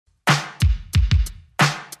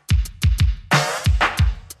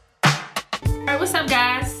what's up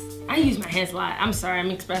guys? I use my hands a lot. I'm sorry, I'm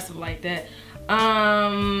expressive like that.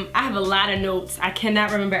 I have a lot of notes. I cannot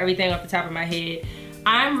remember everything off the top of my head.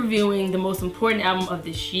 I'm reviewing the most important album of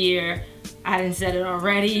this year. I didn't said it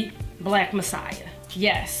already. Black Messiah.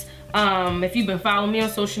 Yes. If you've been following me on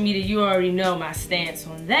social media, you already know my stance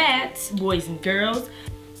on that, boys and girls.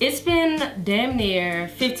 It's been damn near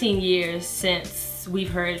 15 years since we've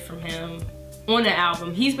heard from him on the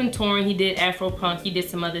album. He's been touring, he did Afro-punk, he did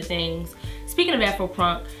some other things. Speaking of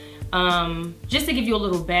Afro-punk, just to give you a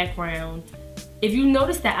little background, if you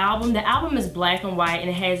notice the album is black and white, and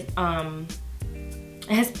it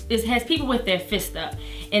has people with their fist up.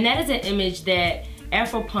 And that is an image that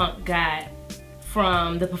Afro-punk got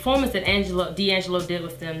from the performance that D'Angelo did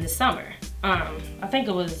with them this summer. I think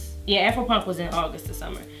it was, yeah, Afro-punk was in August this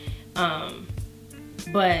summer.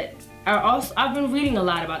 But I've been reading a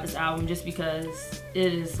lot about this album just because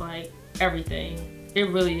it is like everything. It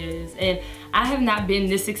really is. And I have not been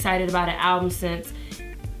this excited about an album since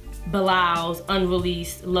Bilal's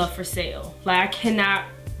unreleased Love for Sale. Like, I cannot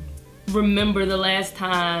remember the last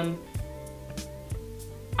time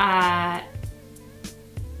I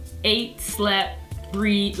ate, slept,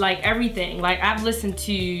 breathed, like everything. Like, I've listened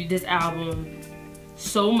to this album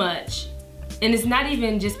so much. And it's not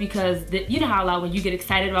even just because, you know how like when you get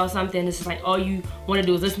excited about something, it's just like all you want to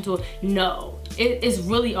do is listen to it. No, it's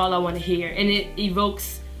really all I want to hear. And it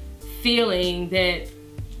evokes feeling that,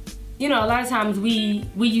 you know, a lot of times we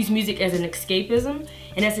use music as an escapism,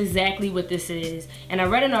 and that's exactly what this is. And I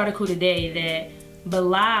read an article today that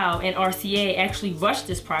Bilal and RCA actually rushed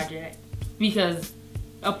this project because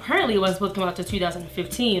apparently it wasn't supposed to come out till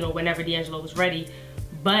 2015 or whenever D'Angelo was ready,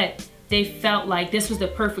 but they felt like this was the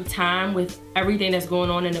perfect time with everything that's going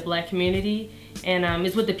on in the black community, and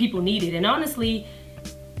it's what the people needed. And honestly,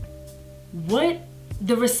 what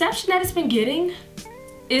the reception that it's been getting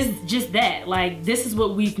is just that. Like, this is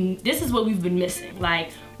what we've been missing.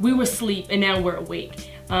 Like, we were asleep and now we're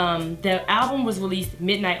awake. The album was released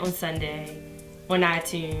midnight on Sunday on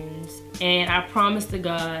iTunes, and I promise to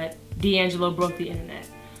God, D'Angelo broke the internet.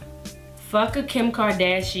 Fuck a Kim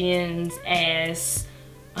Kardashian's ass.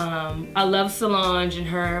 I love Solange and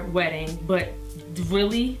her wedding, but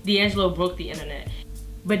really, D'Angelo broke the internet.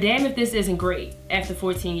 But damn if this isn't great after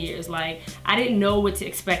 14 years. Like, I didn't know what to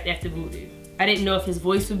expect after Voodoo. I didn't know if his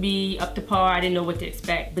voice would be up to par. I didn't know what to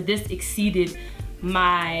expect, but this exceeded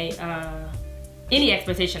my any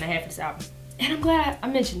expectation I had for this album. And I'm glad I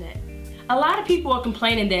mentioned that. A lot of people are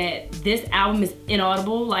complaining that this album is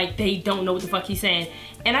inaudible, like they don't know what the fuck he's saying.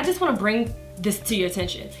 And I just want to bring this to your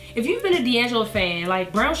attention. If you've been a D'Angelo fan,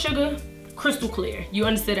 like Brown Sugar, crystal clear. You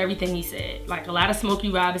understood everything he said. Like a lot of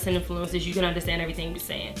Smokey Robinson influences, you can understand everything he was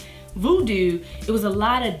saying. Voodoo, it was a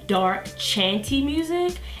lot of dark, chanty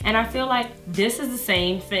music, and I feel like this is the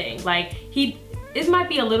same thing. Like, it might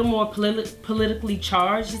be a little more politically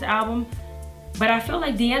charged, this album, but I feel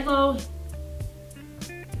like D'Angelo,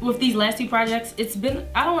 with these last two projects, it's been,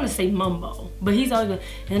 I don't want to say mumbo, but he's always been,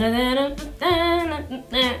 you know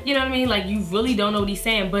what I mean? Like, you really don't know what he's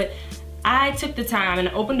saying. But I took the time and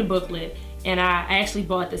I opened the booklet and I actually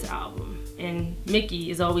bought this album. And Mickey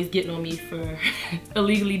is always getting on me for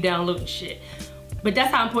illegally downloading shit. But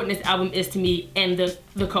that's how important this album is to me and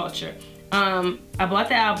the culture. I bought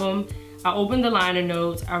the album, I opened the liner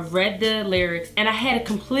notes, I read the lyrics, and I had a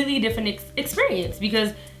completely different experience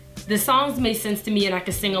because the songs made sense to me and I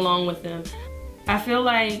could sing along with them. I feel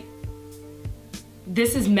like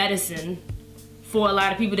this is medicine for a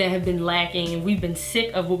lot of people that have been lacking, and we've been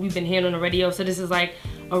sick of what we've been hearing on the radio. So this is like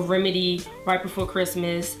a remedy right before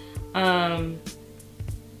Christmas. I'm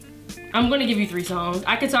gonna give you 3 songs.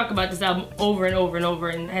 I could talk about this album over and over and over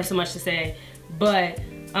and have so much to say, but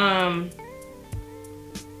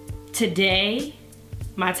today,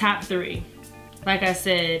 my top 3, like I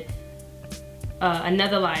said,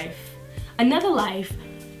 Another Life. Another Life,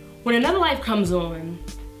 when Another Life comes on,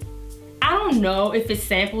 I don't know if it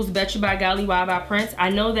samples Betcha by Golly Why by Prince. I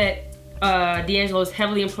know that D'Angelo is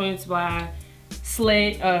heavily influenced by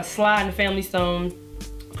Sly and the Family Stone,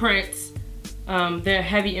 Prince. They're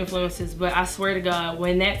heavy influences, but I swear to God,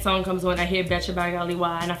 when that song comes on, I hear Betcha by Golly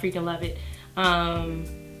Why, and I freaking love it.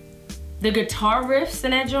 The guitar riffs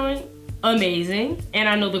in that joint, amazing. And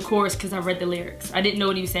I know the chorus because I read the lyrics. I didn't know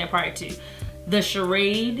what he was saying prior to. The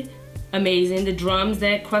charade, amazing. The drums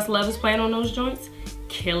that Questlove is playing on those joints,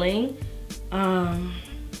 killing.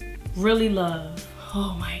 Really Love,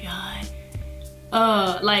 oh my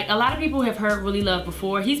God. Like, a lot of people have heard Really Love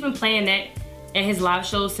before. He's been playing that at his live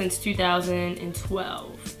shows since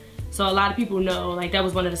 2012. So a lot of people know, like, that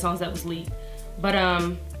was one of the songs that was leaked. But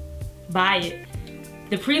Buy It.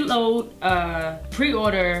 The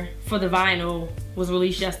pre-order for the vinyl was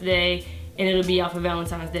released yesterday, and it'll be out for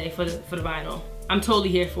Valentine's Day for the vinyl. I'm totally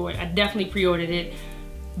here for it. I definitely pre-ordered it.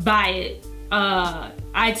 Buy it.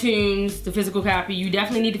 iTunes, the physical copy. You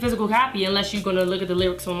definitely need the physical copy unless you're gonna look at the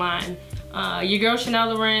lyrics online. Your girl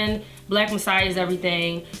Chanel Loren, Black Messiah is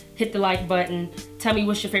everything. Hit the like button. Tell me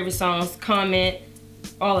what's your favorite songs. Comment.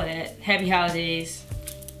 All of that. Happy holidays.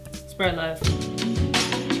 Spread love.